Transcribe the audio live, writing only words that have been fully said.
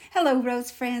Hello, Rose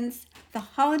friends. The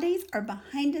holidays are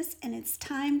behind us and it's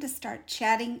time to start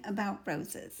chatting about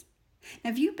roses.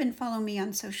 Now, if you've been following me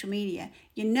on social media,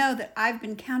 you know that I've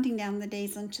been counting down the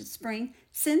days until spring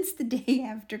since the day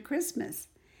after Christmas.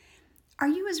 Are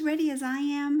you as ready as I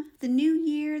am? The new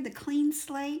year, the clean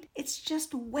slate, it's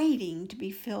just waiting to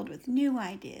be filled with new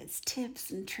ideas,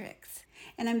 tips, and tricks.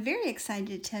 And I'm very excited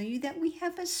to tell you that we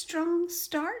have a strong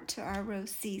start to our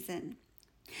rose season.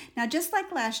 Now, just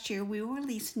like last year, we will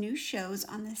release new shows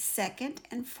on the second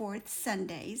and fourth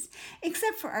Sundays,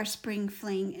 except for our spring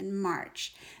fling in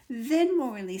March. Then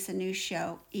we'll release a new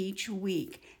show each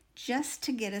week, just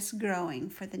to get us growing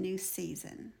for the new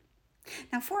season.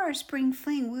 Now, for our spring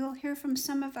fling, we will hear from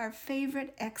some of our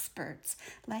favorite experts,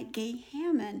 like Gay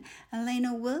Hammond,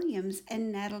 Elena Williams, and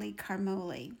Natalie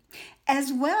Carmoli,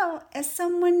 as well as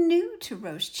someone new to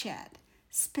Rose Chat,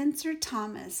 Spencer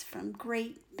Thomas from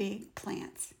Great Big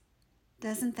Plants.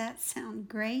 Doesn't that sound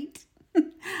great?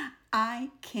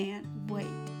 I can't wait.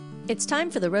 It's time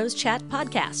for the Rose Chat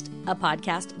Podcast, a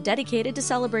podcast dedicated to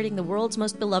celebrating the world's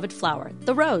most beloved flower,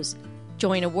 the rose.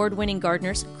 Join award-winning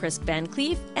gardeners Chris Van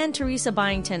Cleef and Teresa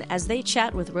Byington as they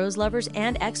chat with rose lovers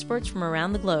and experts from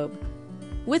around the globe.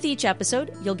 With each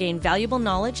episode, you'll gain valuable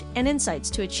knowledge and insights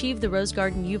to achieve the rose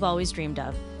garden you've always dreamed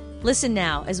of. Listen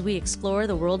now as we explore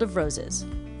the world of roses.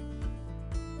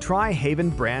 Try Haven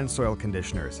brand soil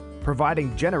conditioners,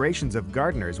 providing generations of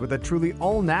gardeners with a truly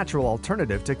all-natural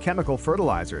alternative to chemical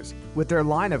fertilizers with their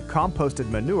line of composted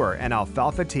manure and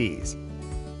alfalfa teas.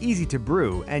 Easy to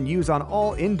brew and use on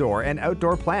all indoor and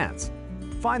outdoor plants.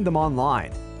 Find them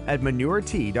online at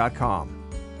manuretea.com.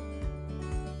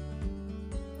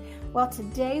 Well,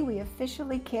 today we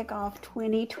officially kick off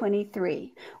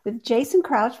 2023 with Jason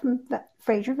Crouch from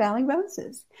Fraser Valley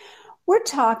Roses. We're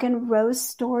talking rose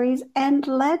stories and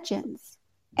legends,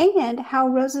 and how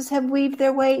roses have weaved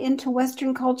their way into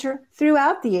Western culture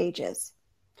throughout the ages.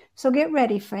 So get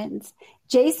ready, friends.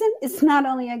 Jason is not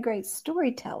only a great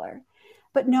storyteller,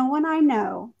 but no one I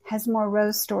know has more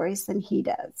rose stories than he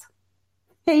does.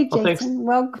 Hey, Jason,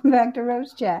 welcome back to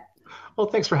Rose Chat. Well,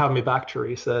 thanks for having me back,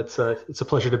 Teresa. It's a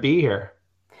pleasure to be here.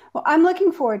 Well, I'm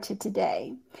looking forward to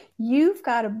today. You've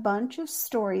got a bunch of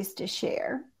stories to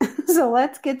share, so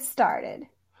let's get started.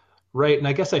 Right, and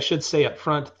I guess I should say up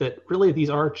front that really these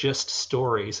are just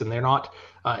stories, and they're not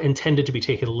intended to be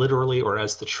taken literally or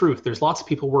as the truth. There's lots of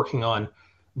people working on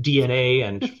DNA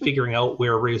and figuring out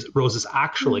where roses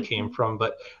actually came from,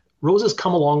 but roses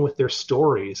come along with their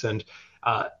stories, and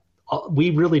we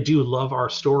really do love our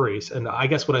stories. And I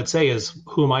guess what I'd say is,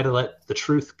 who am I to let the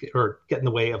truth get in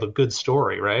the way of a good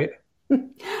story, right?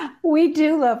 We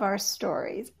do love our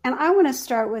stories. And I want to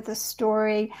start with a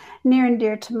story near and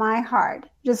dear to my heart.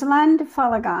 Jocelyn de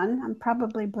Falagon, I'm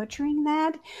probably butchering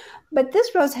that, but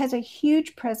this rose has a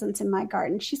huge presence in my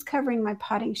garden. She's covering my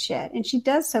potting shed, and she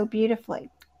does so beautifully.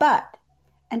 But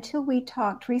until we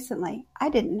talked recently, I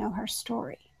didn't know her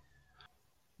story.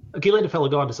 Guylaine de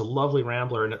Falagon is a lovely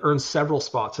rambler, and it earns several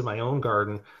spots in my own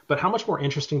garden, but how much more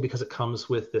interesting because it comes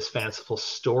with this fanciful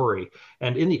story.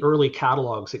 And in the early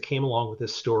catalogs, it came along with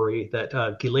this story that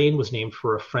Guylaine was named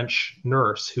for a French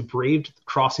nurse who braved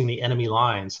crossing the enemy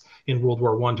lines in World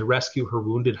War I to rescue her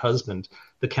wounded husband,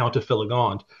 the Count of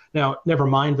Falagon. Now, never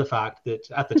mind the fact that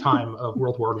at the time of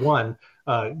World War I,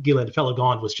 Guylaine de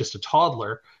Falagon was just a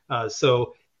toddler,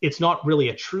 so it's not really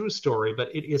a true story, but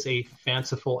it is a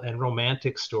fanciful and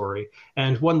romantic story,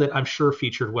 and one that I'm sure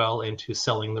featured well into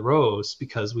Selling the Rose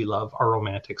because we love our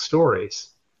romantic stories.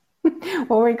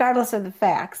 Well, regardless of the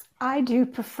facts, I do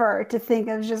prefer to think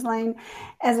of Jocelyn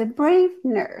as a brave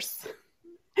nurse.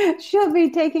 She'll be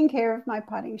taking care of my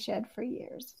potting shed for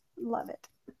years. Love it.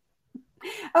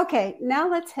 Okay,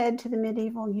 now let's head to the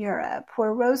medieval Europe,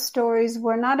 where rose stories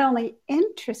were not only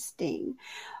interesting,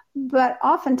 but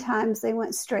oftentimes they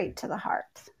went straight to the heart.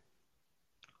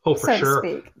 Oh, for sure.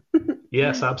 To speak.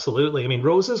 Yes, absolutely. I mean,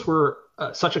 roses were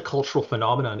such a cultural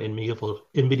phenomenon in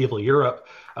medieval Europe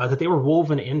that they were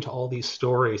woven into all these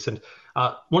stories. And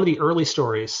one of the early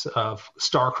stories of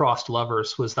star-crossed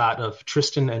lovers was that of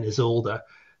Tristan and Isolde,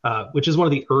 which is one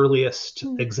of the earliest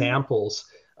examples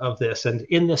of this. And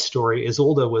in this story,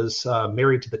 Isolde was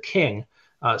married to the king.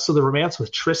 So the romance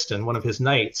with Tristan, one of his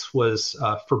knights, was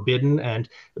forbidden and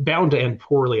bound to end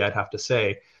poorly, I'd have to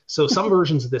say. So some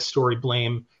versions of this story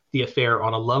blame the affair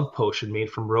on a love potion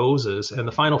made from roses. And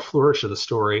the final flourish of the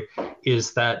story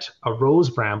is that a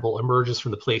rose bramble emerges from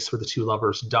the place where the two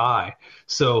lovers die.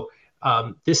 So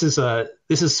this is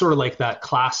sort of like that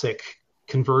classic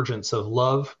convergence of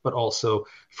love, but also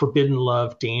forbidden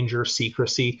love, danger,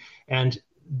 secrecy. And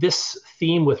this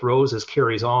theme with roses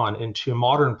carries on into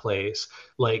modern plays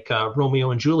like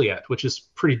Romeo and Juliet, which is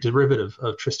pretty derivative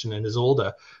of Tristan and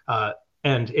Isolde.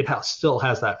 And it still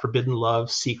has that forbidden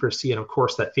love, secrecy, and of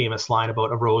course that famous line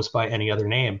about a rose by any other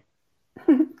name.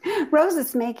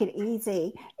 Roses make it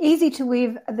easy to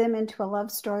weave them into a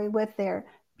love story with their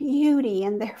beauty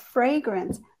and their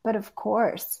fragrance, but of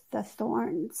course, the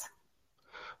thorns.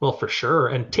 Well, for sure.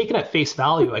 And taken at face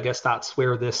value, I guess that's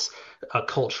where this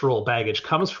cultural baggage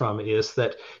comes from, is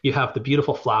that you have the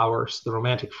beautiful flowers, the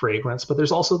romantic fragrance, but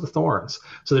there's also the thorns.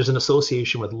 So there's an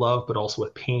association with love, but also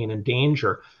with pain and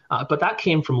danger. But that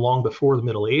came from long before the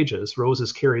Middle Ages.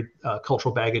 Roses carried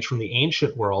cultural baggage from the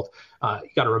ancient world. You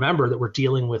got to remember that we're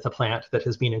dealing with a plant that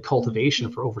has been in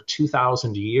cultivation for over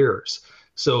 2,000 years.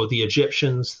 So the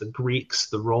Egyptians, the Greeks,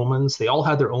 the Romans, they all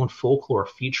had their own folklore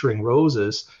featuring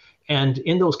roses. And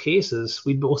in those cases,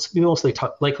 we'd be mostly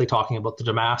likely talking about the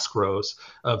damask rose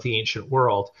of the ancient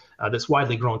world that's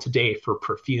widely grown today for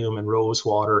perfume and rose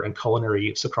water and culinary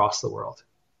use across the world.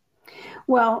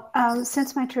 Well,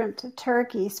 since my trip to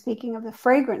Turkey, speaking of the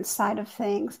fragrance side of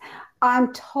things,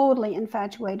 I'm totally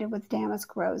infatuated with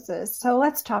damask roses. So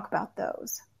let's talk about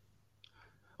those.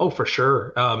 Oh, for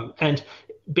sure. And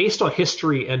based on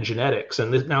history and genetics,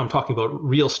 and now I'm talking about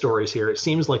real stories here, it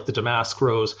seems like the damask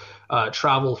rose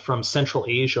traveled from Central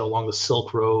Asia along the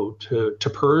Silk Road to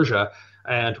Persia.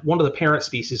 And one of the parent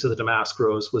species of the damask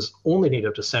rose was only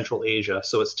native to Central Asia.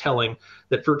 So it's telling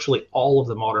that virtually all of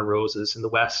the modern roses in the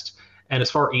West and as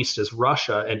far east as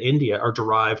Russia and India are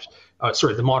derived,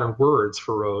 the modern words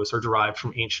for rose are derived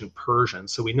from ancient Persian.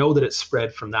 So we know that it's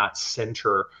spread from that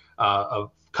center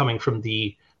of coming from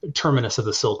the terminus of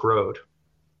the Silk Road.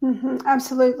 Mm-hmm,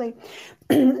 absolutely.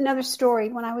 Another story,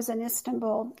 when I was in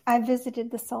Istanbul, I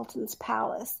visited the Sultan's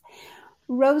palace.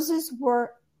 Roses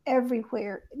were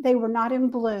everywhere. They were not in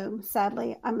bloom,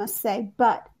 sadly, I must say,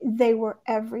 but they were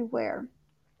everywhere.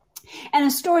 And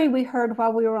a story we heard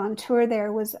while we were on tour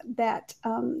there was that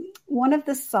one of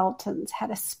the sultans had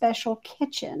a special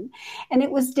kitchen, and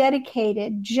it was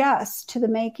dedicated just to the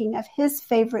making of his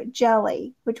favorite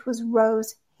jelly, which was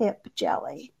rose hip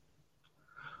jelly.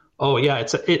 Oh yeah,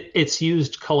 it's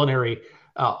used culinary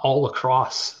all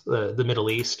across the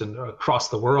Middle East and across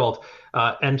the world,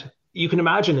 and you can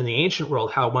imagine in the ancient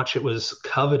world how much it was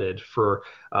coveted for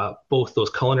both those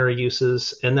culinary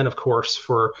uses and then, of course,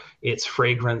 for its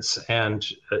fragrance and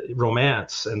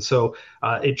romance. And so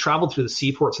it traveled through the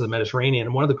seaports of the Mediterranean.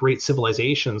 And one of the great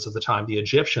civilizations of the time, the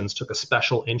Egyptians, took a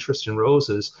special interest in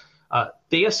roses.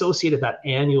 They associated that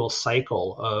annual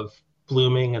cycle of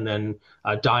blooming and then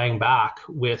dying back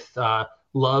with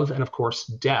love and, of course,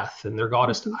 death. And their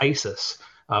goddess Isis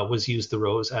was used the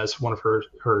rose as one of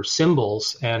her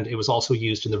symbols, and it was also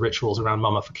used in the rituals around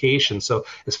mummification. So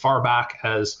as far back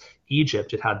as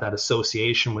Egypt, it had that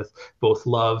association with both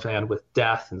love and with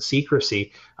death and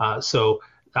secrecy. So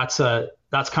that's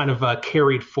kind of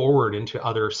carried forward into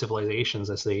other civilizations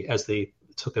as they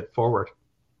took it forward.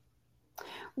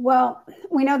 Well,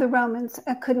 we know the Romans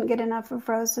couldn't get enough of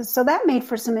roses, so that made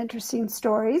for some interesting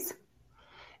stories.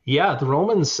 Yeah, the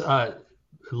Romans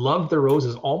loved their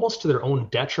roses almost to their own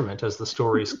detriment, as the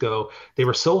stories go. They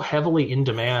were so heavily in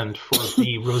demand for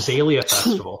the Rosalia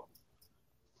festival.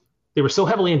 They were so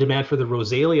heavily in demand for the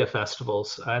Rosalia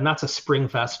festivals, and that's a spring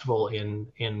festival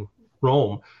in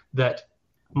Rome, that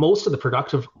most of the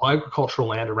productive agricultural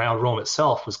land around Rome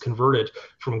itself was converted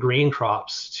from grain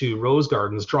crops to rose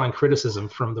gardens, drawing criticism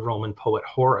from the Roman poet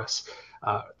Horace.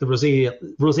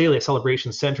 The Rosalia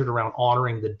celebration centered around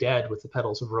honoring the dead with the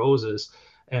petals of roses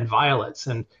and violets.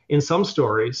 And in some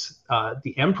stories,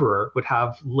 the emperor would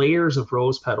have layers of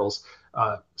rose petals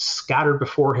scattered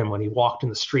before him when he walked in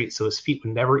the street, so his feet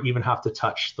would never even have to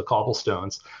touch the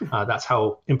cobblestones. That's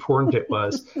how important it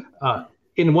was.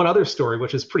 In one other story,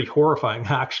 which is pretty horrifying,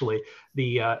 actually,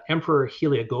 the Emperor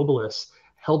Heliogabalus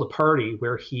held a party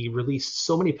where he released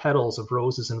so many petals of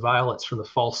roses and violets from the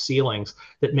false ceilings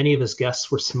that many of his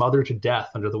guests were smothered to death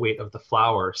under the weight of the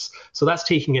flowers. So that's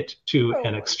taking it to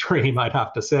an extreme, I'd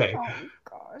have to say. Oh,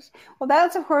 gosh. Well,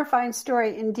 that's a horrifying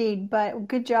story indeed, but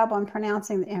good job on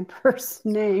pronouncing the emperor's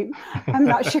name. I'm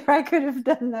not sure I could have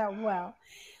done that well.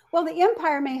 Well, the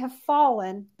empire may have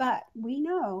fallen, but we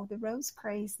know the rose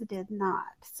craze did not.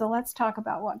 So let's talk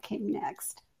about what came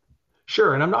next.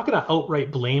 Sure, and I'm not going to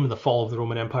outright blame the fall of the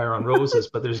Roman Empire on roses,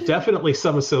 but there's definitely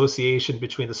some association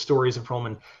between the stories of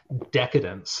Roman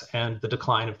decadence and the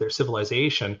decline of their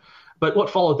civilization. But what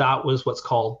followed that was what's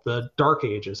called the Dark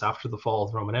Ages after the fall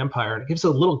of the Roman Empire, and it gives a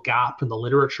little gap in the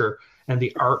literature and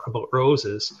the art about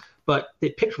roses. but they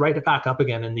picked right back up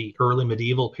again in the early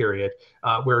medieval period,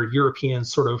 where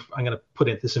Europeans sort of, I'm going to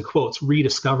put this in quotes,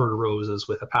 rediscovered roses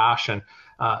with a passion.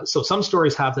 So some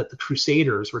stories have that the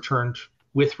Crusaders returned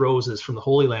with roses from the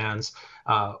Holy Lands,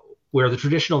 where the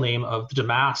traditional name of the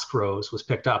damask rose was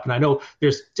picked up. And I know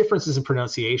there's differences in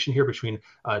pronunciation here between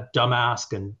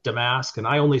Damask and Damask, and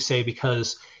I only say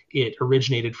because it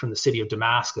originated from the city of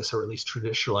Damascus, or at least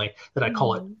traditionally, that I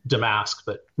call it Damask,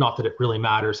 but not that it really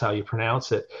matters how you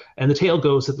pronounce it. And the tale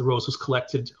goes that the rose was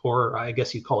collected, or I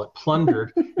guess you call it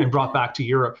plundered, and brought back to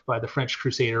Europe by the French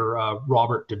crusader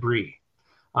Robert de Brie.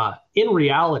 In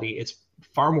reality, it's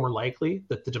far more likely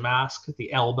that the damask,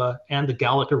 the Elba, and the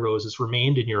Gallica roses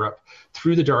remained in Europe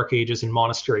through the Dark Ages in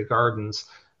monastery gardens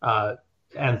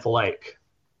and the like.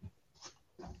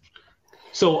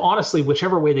 So honestly,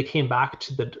 whichever way they came back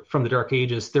from the Dark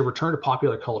Ages, their return to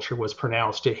popular culture was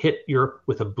pronounced. It hit Europe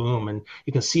with a boom, and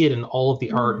you can see it in all of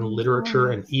the art and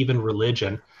literature and even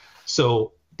religion.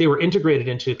 So they were integrated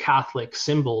into Catholic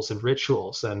symbols and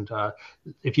rituals. And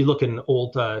if you look in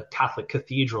old Catholic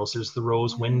cathedrals, there's the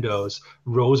rose windows,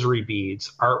 rosary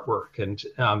beads, artwork, and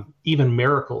even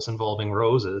miracles involving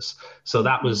roses. So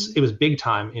it was big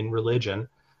time in religion.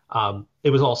 It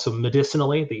was also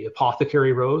medicinally. The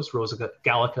apothecary rose, Rosa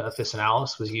Gallica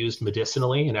officinalis, was used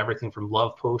medicinally in everything from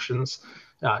love potions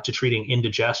to treating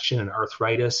indigestion and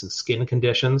arthritis and skin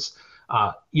conditions.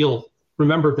 You'll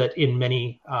remember that in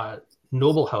many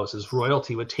noble houses,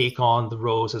 royalty would take on the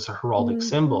rose as a heraldic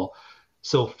symbol.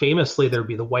 So famously, there'd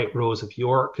be the white rose of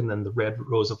York and then the red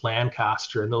rose of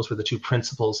Lancaster, and those were the two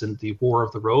principals in the War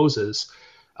of the Roses.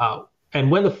 And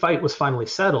when the fight was finally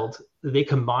settled, they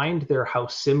combined their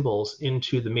house symbols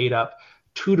into the made-up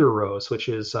Tudor rose, which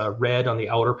is red on the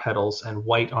outer petals and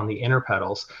white on the inner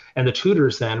petals. And the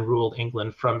Tudors then ruled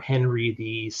England from Henry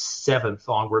VII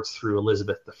onwards through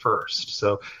Elizabeth I.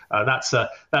 So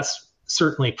that's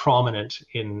certainly prominent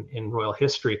in royal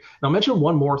history. And I'll mention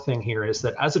one more thing here is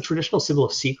that as a traditional symbol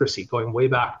of secrecy, going way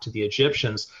back to the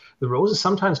Egyptians, the rose is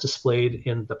sometimes displayed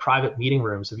in the private meeting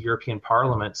rooms of European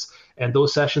parliaments. And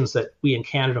those sessions that we in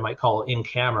Canada might call in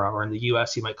camera, or in the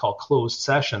US you might call closed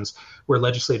sessions, where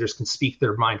legislators can speak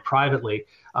their mind privately,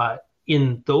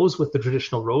 in those with the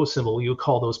traditional rose symbol, you would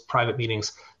call those private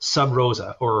meetings sub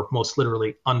rosa, or most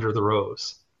literally under the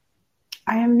rose.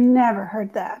 I have never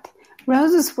heard that.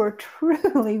 Roses were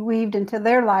truly weaved into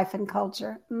their life and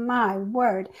culture. My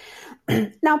word.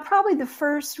 Now, probably the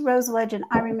first rose legend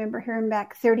I remember hearing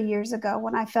back 30 years ago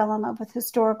when I fell in love with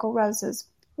historical roses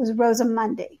was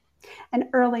Rosamundi, an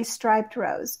early striped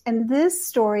rose. And this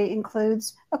story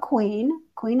includes a queen,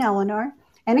 Queen Eleanor,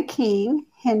 and a king,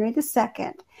 Henry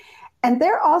II. And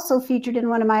they're also featured in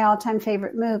one of my all-time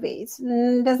favorite movies.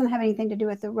 It doesn't have anything to do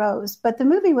with the rose, but the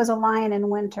movie was A Lion in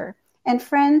Winter. And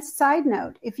friends, side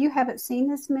note, if you haven't seen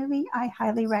this movie, I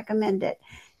highly recommend it.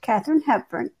 Katharine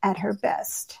Hepburn at her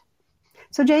best.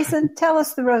 So Jason, tell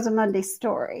us the Rosamundi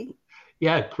story.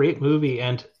 Yeah, great movie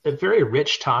and a very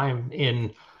rich time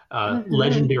in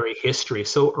legendary history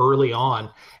so early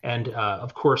on. And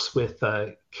of course, with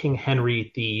King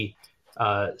Henry the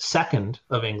II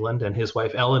of England and his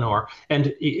wife Eleanor.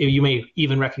 And you may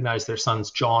even recognize their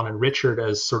sons John and Richard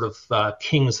as sort of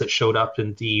kings that showed up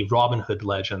in the Robin Hood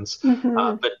legends.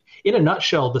 But in a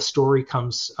nutshell, the story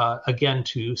comes again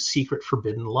to secret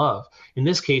forbidden love, in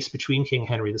this case between King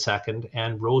Henry II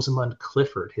and Rosamund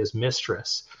Clifford, his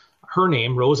mistress. Her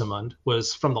name, Rosamund,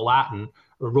 was from the Latin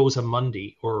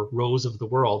Rosamundi, or Rose of the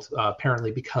World,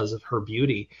 apparently because of her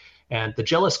beauty. And the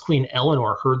jealous Queen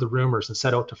Eleanor heard the rumors and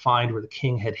set out to find where the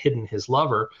king had hidden his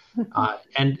lover.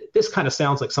 And this kind of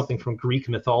sounds like something from Greek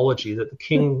mythology, that the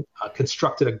king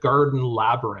constructed a garden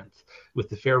labyrinth with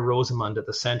the fair Rosamund at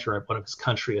the center of one of his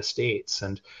country estates.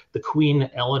 And the Queen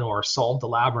Eleanor solved the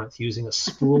labyrinth using a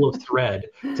spool of thread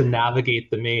to navigate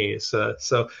the maze.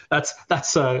 So that's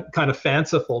kind of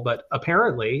fanciful, but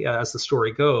apparently, as the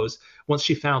story goes, once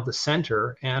she found the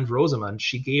center and Rosamund,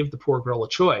 she gave the poor girl a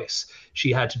choice.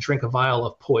 She had to drink a vial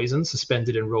of poison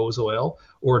suspended in rose oil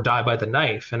or die by the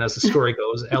knife. And as the story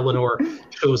goes, Eleanor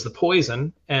chose the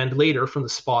poison, and later from the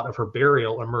spot of her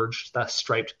burial emerged the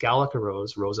striped Gallica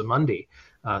rose, Rosamundi.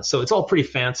 So it's all pretty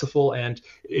fanciful, and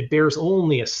it bears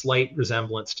only a slight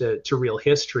resemblance to real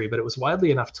history, but it was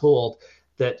widely enough told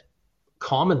that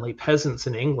commonly peasants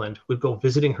in England would go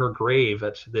visiting her grave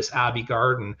at this abbey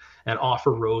garden and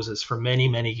offer roses for many,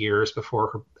 many years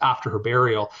after her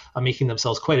burial, making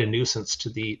themselves quite a nuisance to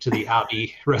the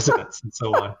abbey residents and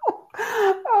so on.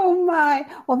 Oh my.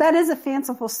 Well, that is a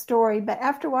fanciful story, but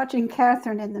after watching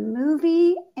Catherine in the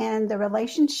movie and the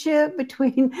relationship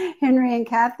between Henry and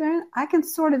Catherine, I can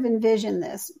sort of envision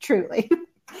this, truly.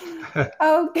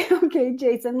 Okay,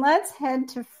 Jason, let's head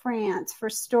to France for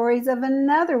stories of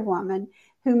another woman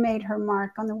who made her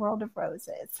mark on the world of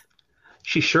roses.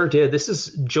 She sure did. This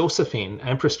is Josephine,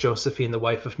 Empress Josephine, the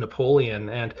wife of Napoleon.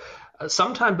 And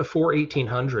sometime before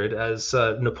 1800, as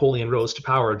Napoleon rose to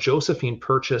power, Josephine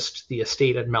purchased the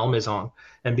estate at Malmaison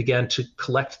and began to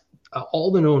collect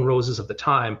all the known roses of the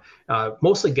time,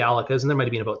 mostly Gallicas, and there might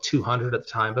have been about 200 at the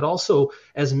time, but also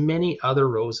as many other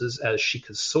roses as she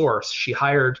could source. She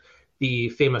hired the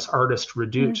famous artist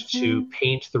Redoute to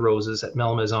paint the roses at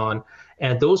Malmaison,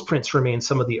 and those prints remain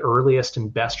some of the earliest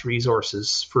and best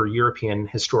resources for European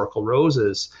historical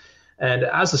roses. And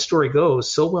as the story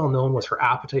goes, so well known was her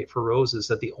appetite for roses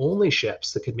that the only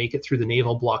ships that could make it through the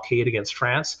naval blockade against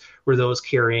France were those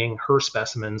carrying her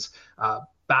specimens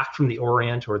back from the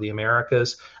Orient or the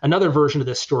Americas. Another version of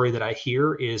this story that I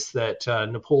hear is that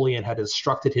Napoleon had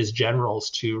instructed his generals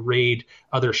to raid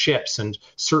other ships and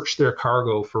search their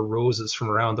cargo for roses from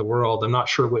around the world. I'm not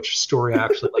sure which story I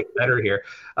actually like better here.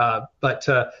 But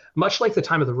much like the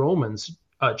time of the Romans,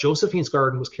 Josephine's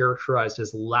garden was characterized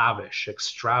as lavish,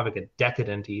 extravagant,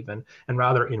 decadent even, and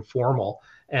rather informal.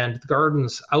 And the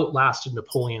gardens outlasted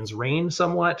Napoleon's reign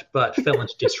somewhat, but fell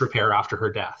into disrepair after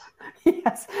her death.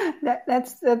 Yes,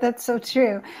 that's so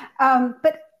true.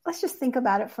 But let's just think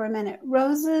about it for a minute.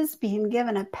 Roses being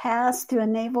given a pass through a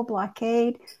naval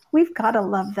blockade, we've got to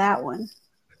love that one.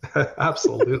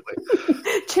 Absolutely.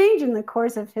 Changing the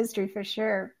course of history for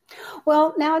sure.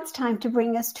 Well, now it's time to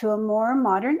bring us to a more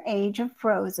modern age of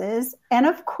roses. And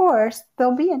of course,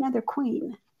 there'll be another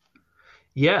queen.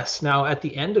 Yes. Now, at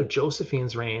the end of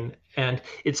Josephine's reign, and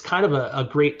it's kind of a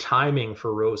great timing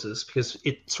for roses because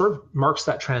it sort of marks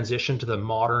that transition to the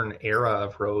modern era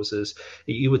of roses.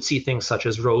 You would see things such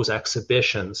as rose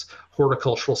exhibitions,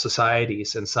 horticultural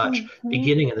societies, and such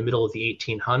beginning in the middle of the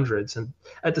 1800s. And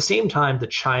at the same time, the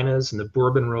Chinas and the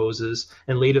Bourbon roses,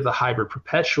 and later the hybrid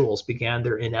perpetuals began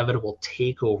their inevitable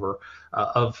takeover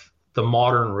of the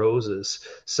modern roses.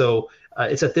 So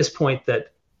it's at this point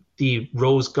that the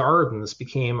rose gardens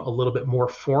became a little bit more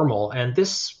formal. And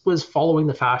this was following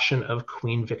the fashion of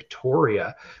Queen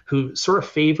Victoria, who sort of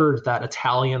favored that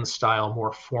Italian style,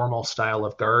 more formal style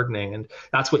of gardening. And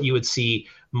that's what you would see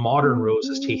modern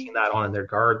roses taking that on in their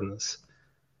gardens.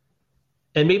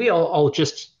 And maybe I'll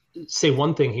just say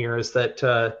one thing here is that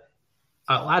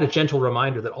I'll add a gentle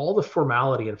reminder that all the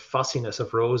formality and fussiness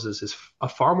of roses is a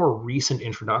far more recent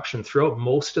introduction. Throughout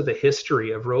most of the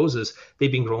history of roses,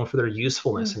 they've been grown for their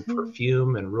usefulness in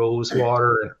perfume and rose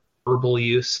water and herbal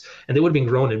use. And they would have been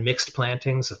grown in mixed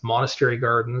plantings of monastery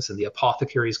gardens and the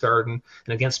apothecary's garden,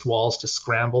 and against walls to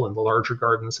scramble in the larger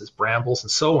gardens as brambles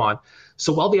and so on.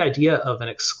 So while the idea of an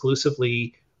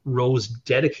exclusively rose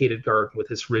dedicated garden with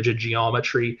its rigid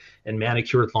geometry and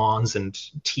manicured lawns and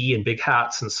tea and big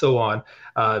hats and so on,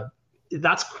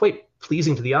 that's quite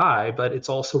pleasing to the eye, but it's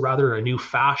also rather a new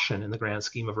fashion in the grand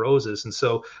scheme of roses. And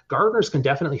so gardeners can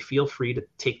definitely feel free to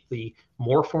take the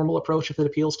more formal approach if it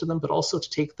appeals to them, but also to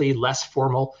take the less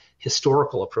formal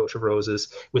historical approach of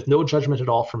roses with no judgment at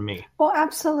all from me. Well,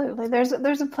 absolutely. There's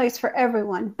a place for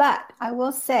everyone. But I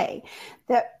will say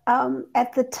that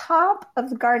at the top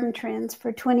of the garden trends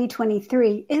for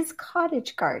 2023 is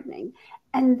cottage gardening.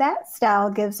 And that style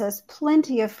gives us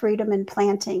plenty of freedom in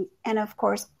planting, and of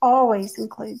course always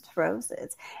includes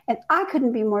roses. And I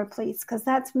couldn't be more pleased because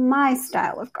that's my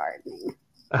style of gardening.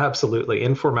 Absolutely.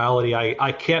 Informality.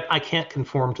 I can't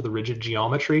conform to the rigid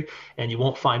geometry, and you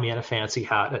won't find me in a fancy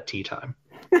hat at tea time.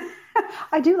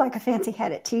 I do like a fancy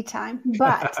hat at tea time,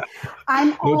 but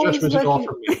I'm no always judgment at all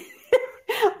from me.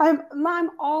 I'm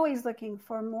always looking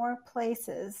for more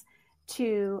places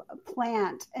to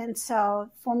plant, and so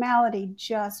formality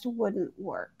just wouldn't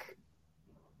work.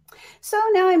 So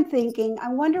now I'm thinking, I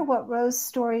wonder what rose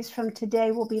stories from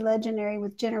today will be legendary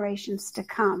with generations to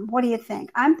come. What do you think?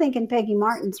 I'm thinking Peggy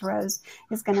Martin's rose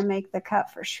is going to make the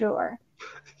cut for sure.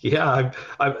 Yeah,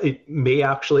 it may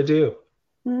actually do.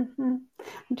 I'm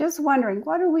just wondering,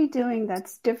 what are we doing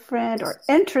that's different or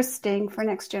interesting for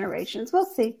next generations? We'll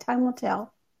see. Time will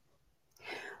tell.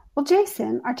 Well,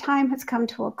 Jason, our time has come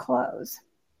to a close,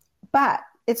 but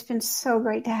it's been so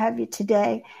great to have you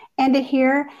today and to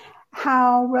hear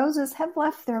how roses have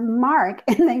left their mark,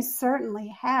 and they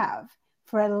certainly have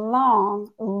for a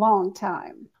long, long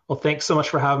time. Well, thanks so much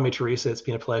for having me, Teresa. It's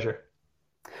been a pleasure.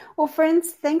 Well, friends,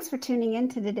 thanks for tuning in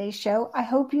to today's show. I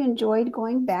hope you enjoyed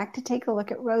going back to take a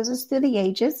look at roses through the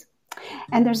ages.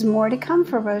 And there's more to come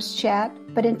for Rose Chat.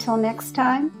 But until next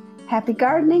time, happy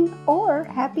gardening or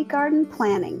happy garden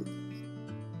planning.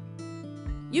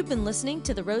 You've been listening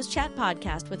to the Rose Chat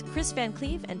Podcast with Chris Van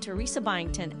Cleve and Teresa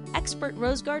Byington, expert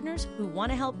rose gardeners who want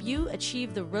to help you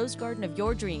achieve the rose garden of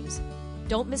your dreams.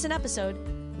 Don't miss an episode.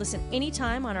 Listen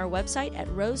anytime on our website at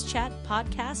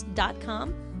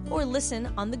rosechatpodcast.com or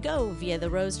listen on the go via the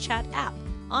Rose Chat app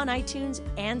on iTunes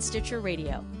and Stitcher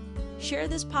Radio. Share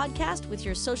this podcast with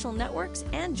your social networks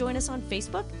and join us on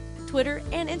Facebook, Twitter,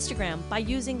 and Instagram by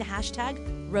using the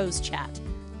hashtag RoseChat.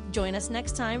 Join us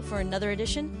next time for another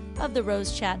edition of the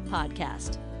Rose Chat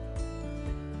Podcast.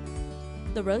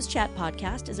 The Rose Chat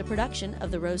Podcast is a production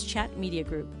of the Rose Chat Media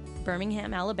Group,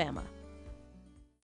 Birmingham, Alabama.